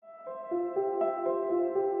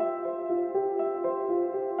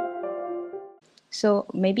So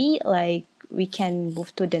maybe like we can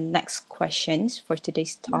move to the next questions for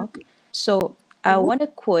today's talk. So I Mm-hmm. want to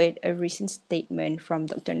quote a recent statement from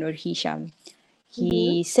Dr. Nur Hisham. Mm-hmm.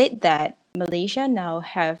 He said that Malaysia now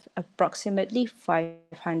have approximately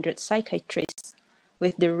 500 psychiatrists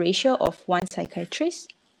with the ratio of one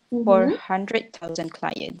psychiatrist for Mm-hmm. 100,000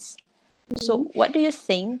 clients. Mm-hmm. So, what do you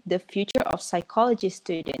think the future of psychology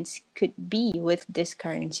students could be with this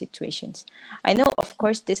current situations? I know, of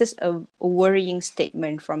course, this is a worrying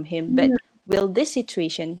statement from him, but will this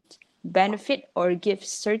situation benefit or give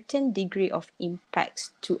certain degree of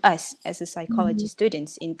impacts to us as a psychology Mm-hmm.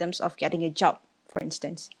 students in terms of getting a job, for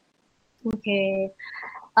instance? Okay.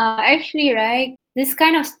 Actually, right, this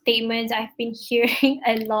kind of statements I've been hearing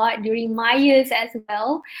a lot during my years as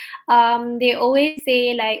well. They always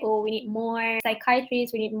say like, oh, we need more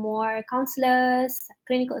psychiatrists, we need more counselors,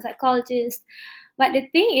 clinical psychologists. But the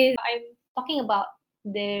thing is, I'm talking about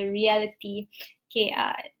the reality. Okay,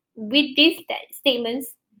 with these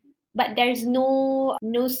statements, but there's no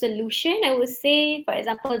solution. I would say, for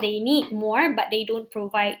example, they need more, but they don't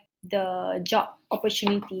provide the job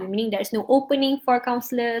opportunity, meaning there's no opening for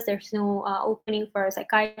counselors, there's no opening for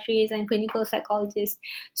psychiatrists and clinical psychologists.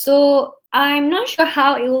 So I'm not sure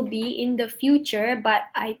how it will be in the future, but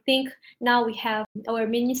I think now we have our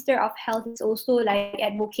Minister of Health is also like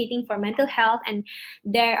advocating for mental health, and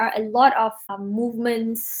there are a lot of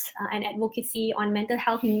movements and advocacy on mental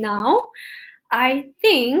health now. I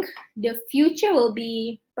think the future will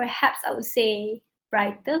be, perhaps I would say,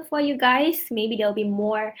 brighter for you guys. Maybe there'll be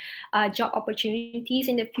more job opportunities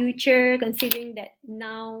in the future, considering that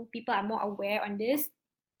now people are more aware on this.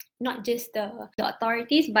 Not just the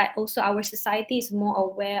authorities, but also our society is more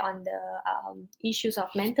aware on the issues of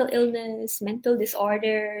mental illness, mental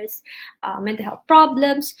disorders, mental health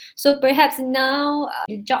problems. So perhaps now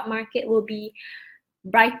the job market will be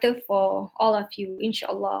brighter for all of you,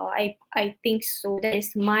 inshallah. I think so. That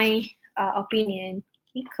is my opinion.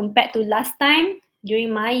 Compared to last time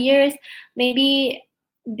during my years, maybe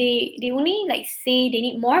they only like say they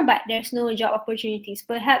need more, but there's no job opportunities.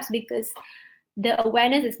 Perhaps because the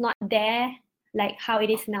awareness is not there like how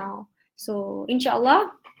it is now. So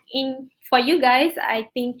inshallah, in for you guys, I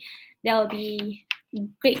think there will be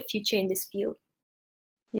great future in this field.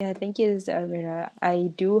 Yeah, thank you, Amira.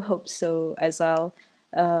 I do hope so as well.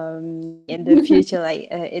 In the future, like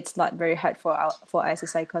it's not very hard for us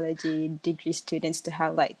as psychology degree students to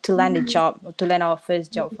have like to land a job or to land our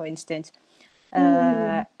first job, for instance.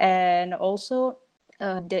 And also,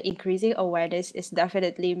 the increasing awareness is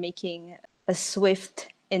definitely making a swift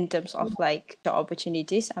in terms of like job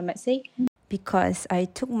opportunities, I might say. Because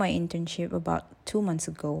I took my internship about 2 months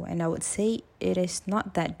ago, and I would say it is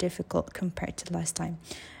not that difficult compared to last time.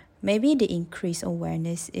 Maybe the increased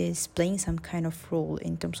awareness is playing some kind of role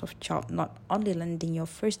in terms of job, not only landing your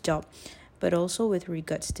first job, but also with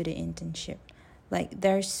regards to the internship. Like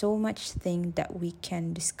there's so much thing that we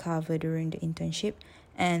can discover during the internship,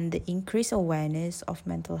 and the increased awareness of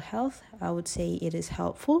mental health, I would say it is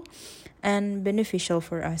helpful and beneficial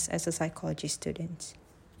for us as a psychology students.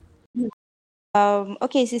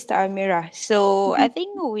 Okay, Sister Amira. So I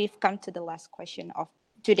think we've come to the last question of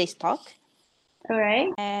today's talk. All right.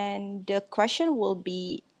 And the question will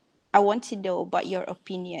be, I want to know about your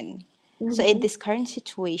opinion. So in Mm-hmm. these current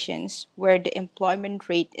situations where the employment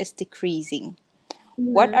rate is decreasing,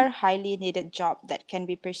 what Mm-hmm. are highly needed jobs that can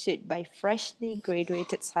be pursued by freshly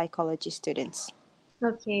graduated psychology students?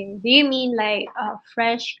 Okay. Do you mean like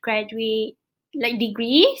fresh graduate, like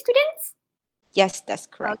degree students? Yes, that's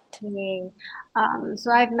correct. Okay. So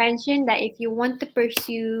I've mentioned that if you want to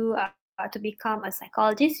pursue to become a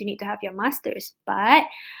psychologist, you need to have your master's. But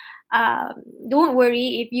don't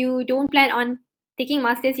worry if you don't plan on taking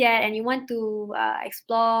masters yet and you want to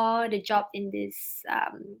explore the job in this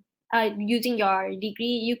using your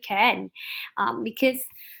degree, you can, because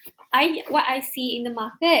what I see in the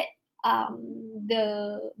market,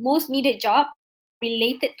 the most needed job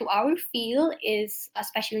related to our field is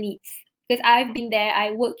special needs. Because I've been there,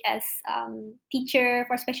 I work as teacher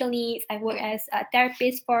for special needs. I work as a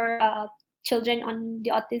therapist for children on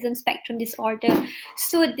the autism spectrum disorder.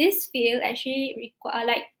 So this field actually require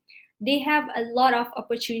like they have a lot of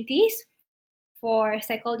opportunities for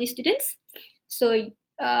psychology students. So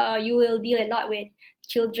you will deal a lot with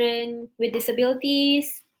children with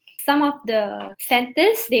disabilities. Some of the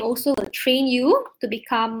centers they also will train you to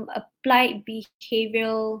become applied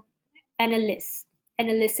behavioral analyst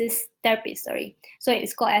analysis therapist, sorry, so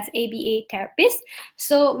it's called as ABA therapist.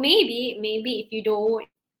 So maybe if you don't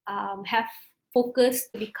have focus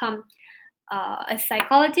to become a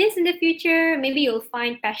psychologist in the future, maybe you'll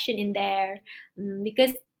find passion in there,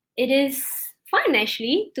 because it is fun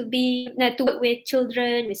actually to work with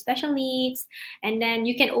children with special needs, and then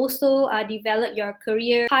you can also develop your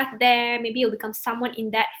career path there. Maybe you'll become someone in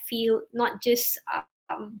that field, not just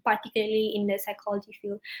particularly in the psychology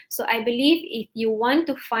field. So I believe if you want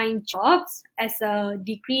to find jobs as a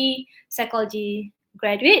degree psychology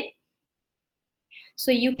graduate,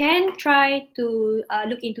 so you can try to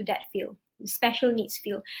look into that field, the special needs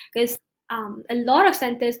field, because a lot of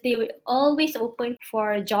centers, they will always open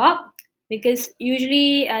for a job, because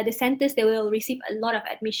usually the centers, they will receive a lot of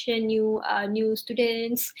admission, new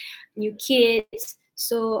students, new kids.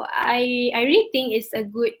 So I really think it's a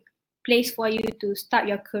good place for you to start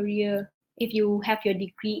your career if you have your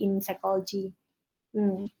degree in psychology.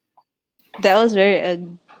 Mm. That was very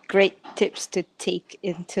great tips to take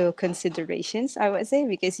into considerations, I would say,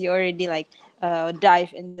 because you already like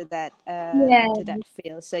dive Yeah, into that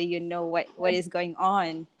field, so you know what is going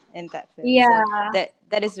on in that field. So yeah,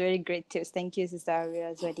 that is very great tips. Thank you, Sister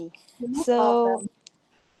Aria Azwadi. no So problem.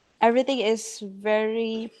 everything is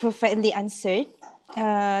very perfectly answered,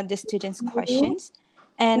 the students' Mhm. questions.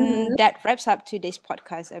 And Mhm. that wraps up today's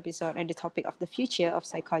podcast episode on the topic of the future of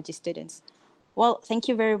psychology students. Well, thank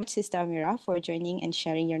you very much, Sister Amira, for joining and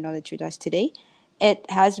sharing your knowledge with us today. It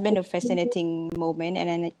has been a fascinating moment,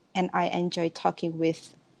 and I enjoyed talking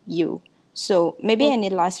with you. So, maybe any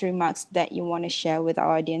last remarks that you want to share with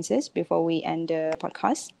our audiences before we end the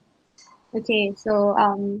podcast? Okay, so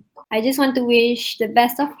I just want to wish the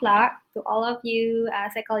best of luck to all of you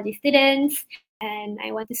psychology students, and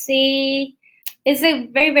I want to say it's a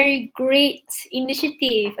very, very great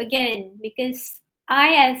initiative again, because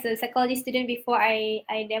I, as a psychology student before, I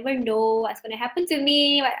never know what's going to happen to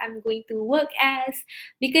me, what I'm going to work as,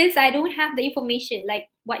 because I don't have the information like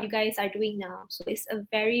what you guys are doing now. So it's a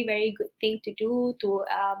very, very good thing to do to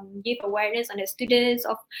give awareness on the students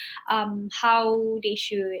of how they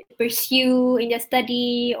should pursue in their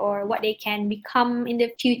study, or what they can become in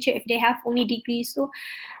the future if they have only degrees. So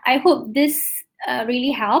I hope this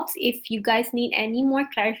really helps. If you guys need any more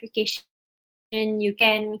clarification, you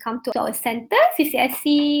can come to our center,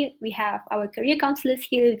 CCSC. We have our career counselors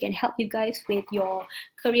here. We can help you guys with your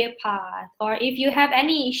career path. Or if you have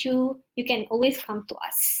any issue, you can always come to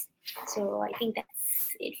us. So I think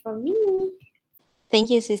that's it for me. Thank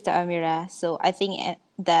you, Sister Amira. So I think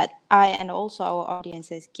that I and also our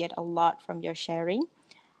audiences get a lot from your sharing.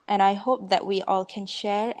 And I hope that we all can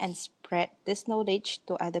share and spread this knowledge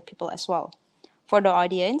to other people as well. For the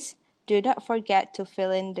audience, do not forget to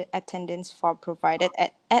fill in the attendance form provided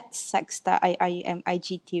at Sexta IIUM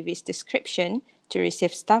IGTV's description to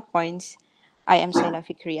receive star points. I am Saila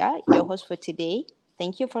Fikria, your host for today.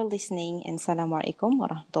 Thank you for listening, and Assalamualaikum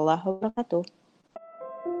warahmatullahi wabarakatuh.